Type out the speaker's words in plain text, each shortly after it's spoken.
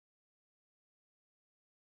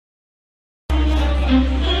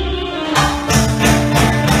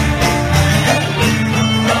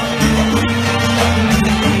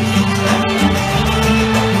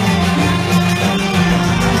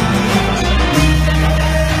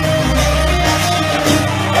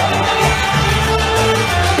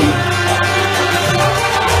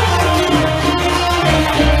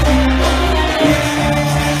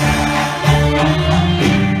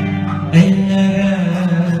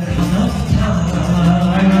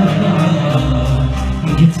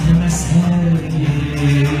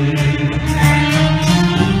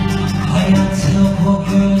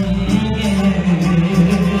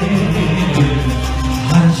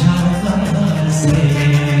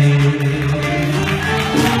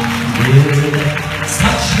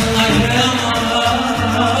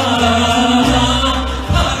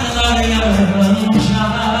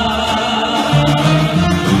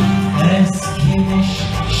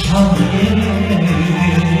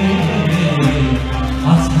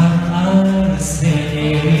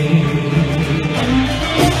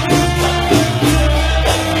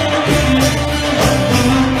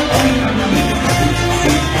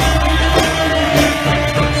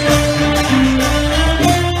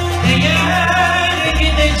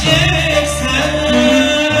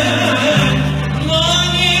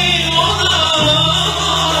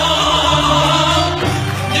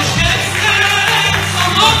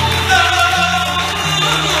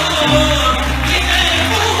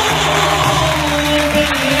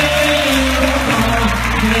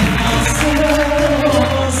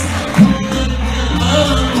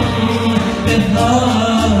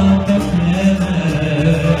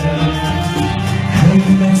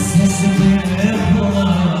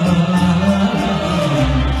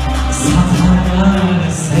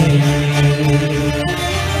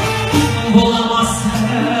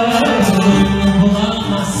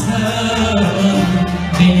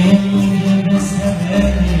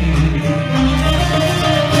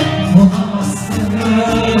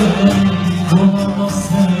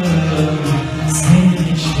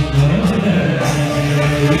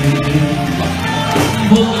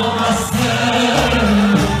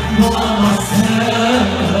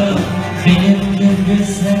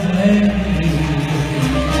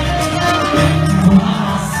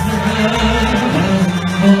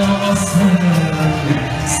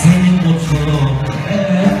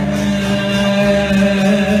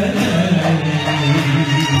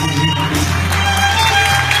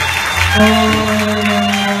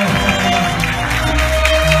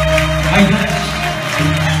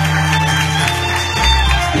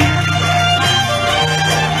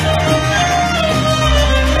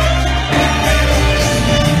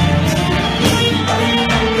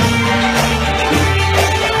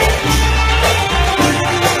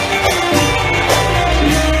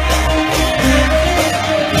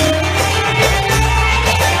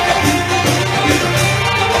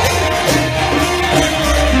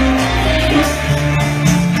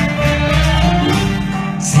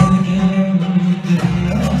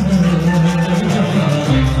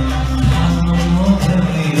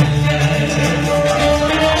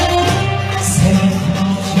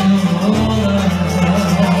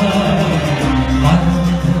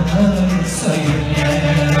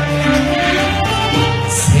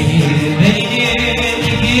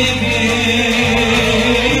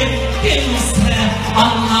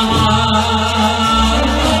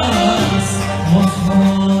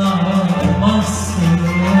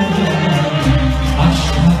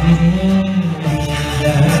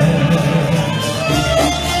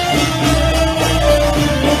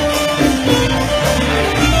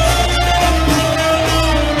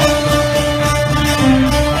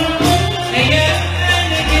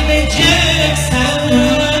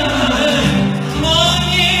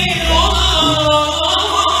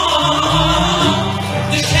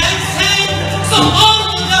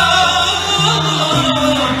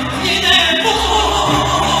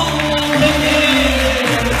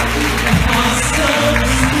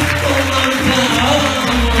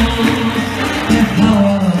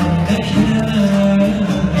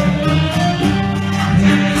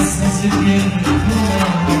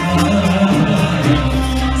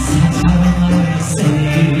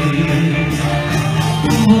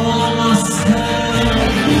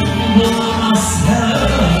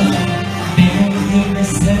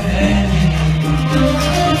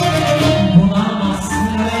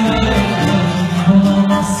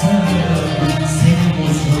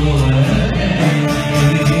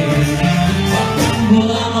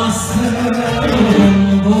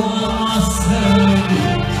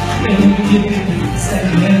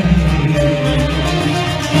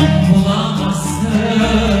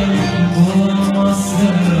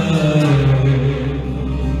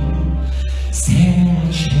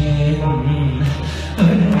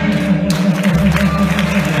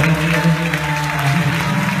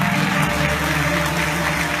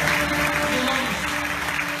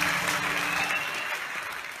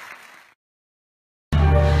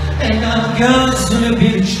Gözlü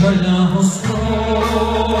bir çöl ahusu,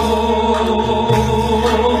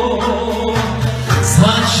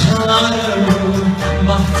 saçları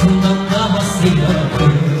bahtından daha siyah.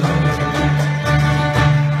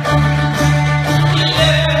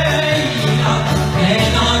 Leyla,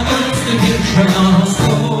 Leyla gözlü bir çöl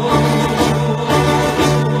ahusu,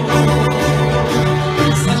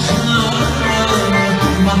 saçları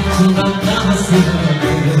bahtından daha siyah.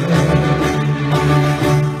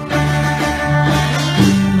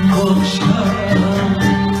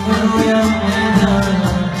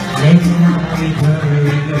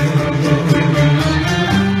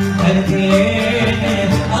 derdini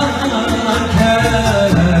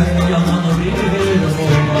anlarken yalan bir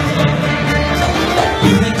olmadı.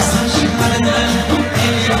 İpek saçlarını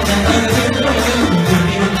elinden ördüm,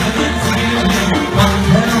 bir kement gibi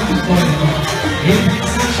mantarım koydum. İpek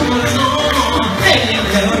saçlarını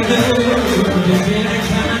elinden ördüm, bir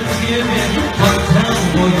kement gibi mantarım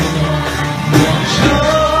koydum. Bu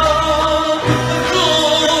akşam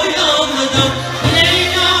rüyamda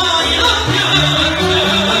Leyla'ya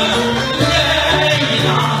gördüm.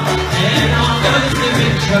 Leyla, Leyla gözlü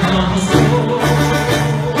bir korosu.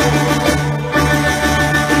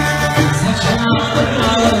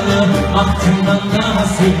 Saçları aklımdan daha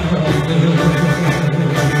seviyorum.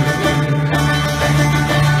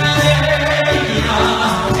 Leyla,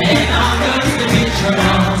 Leyla gözlü bir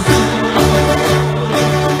korosu.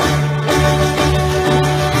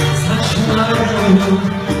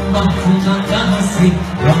 Bahtından daha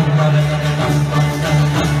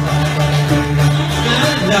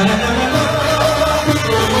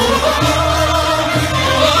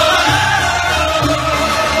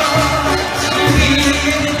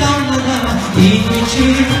bir damla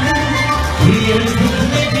içim, bir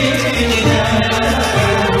dinlediğine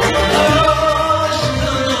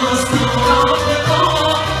aşkın ısmarına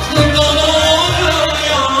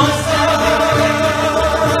donuyorsa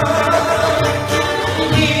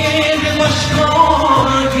bir başka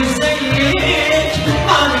güzellik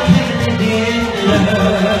varken dinle,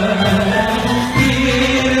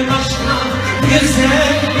 bir başka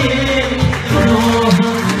güzellik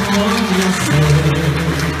ruhun yası.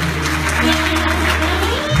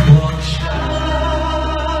 Bu akşam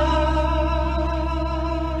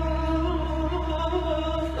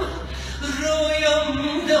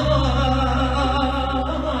rüyamda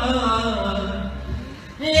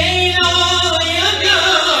Leyla'yı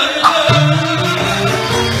gördüm.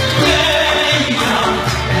 Leyla,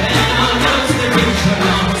 Leyla gözlü bir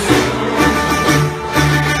korosu.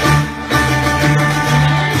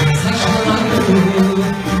 Saçları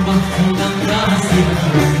bahtından daha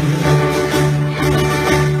seviyorum.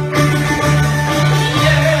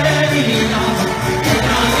 Leyla, Leyla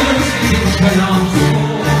gözlü bir korosu.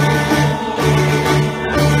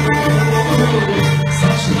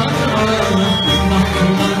 Saçları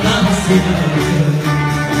bahtından daha seviyorum.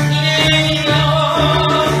 Leyla,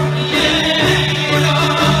 Leyla,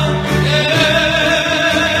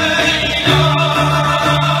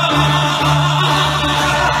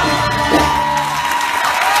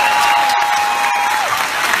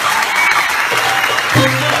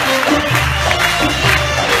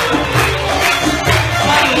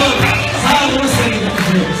 sağ olun sevgili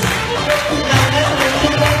kızlarımız.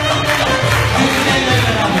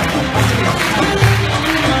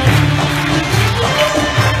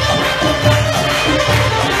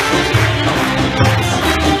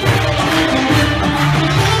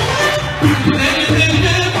 Bülbülüm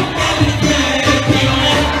dile,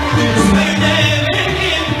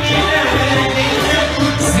 söylemedim bile,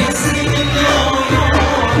 sesim duyuyor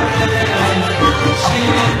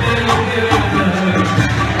çile bülbülüm,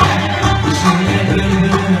 çile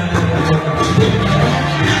bülbülüm,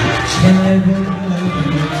 çile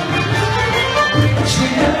bülbülüm,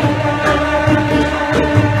 çile.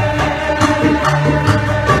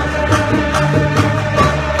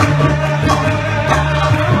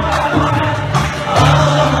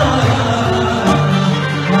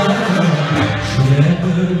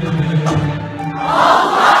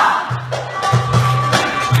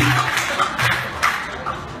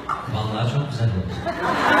 Vallahi çok güzel oldu.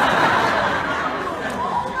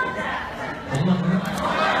 Olmadı mı?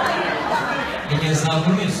 Bir kez daha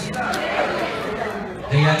okur muyuz?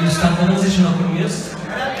 Değerli üstadlarımız için okur muyuz?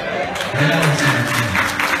 Helal olsun.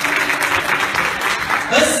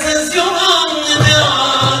 Issız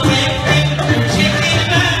yolanda teknik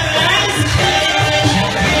çekilmez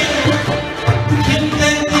çekil.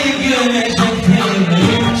 Kimden de görecektim çile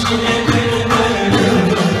bülbülüm, çile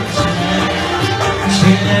bülbülüm,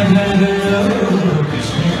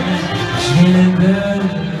 çile bülbülüm,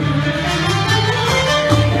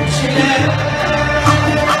 çile.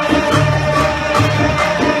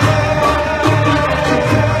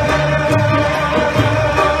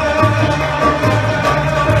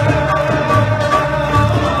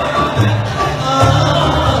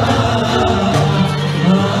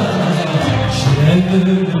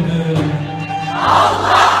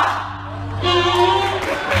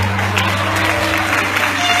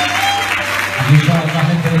 İnşallah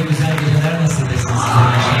hep böyle güzel geceler nasip etsin size.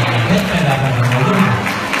 Hep beraber olur mu?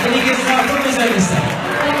 Bir kez daha okur muyuz öyleyse?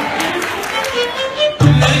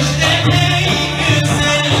 Müjdeyi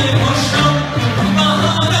güzel kuşum,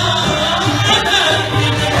 bahara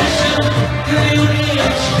gidersin.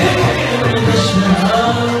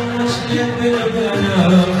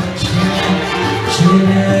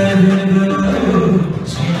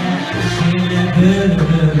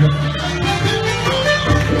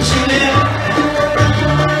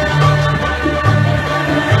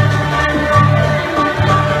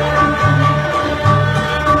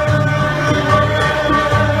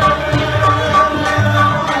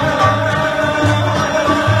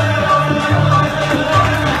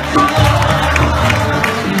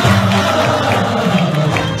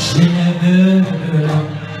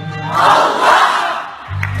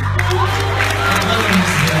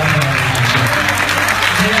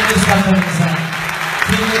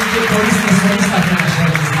 solist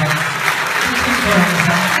arkadaşlarımızla, bütün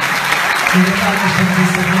koramıza, kıymetli arkadaşlarımız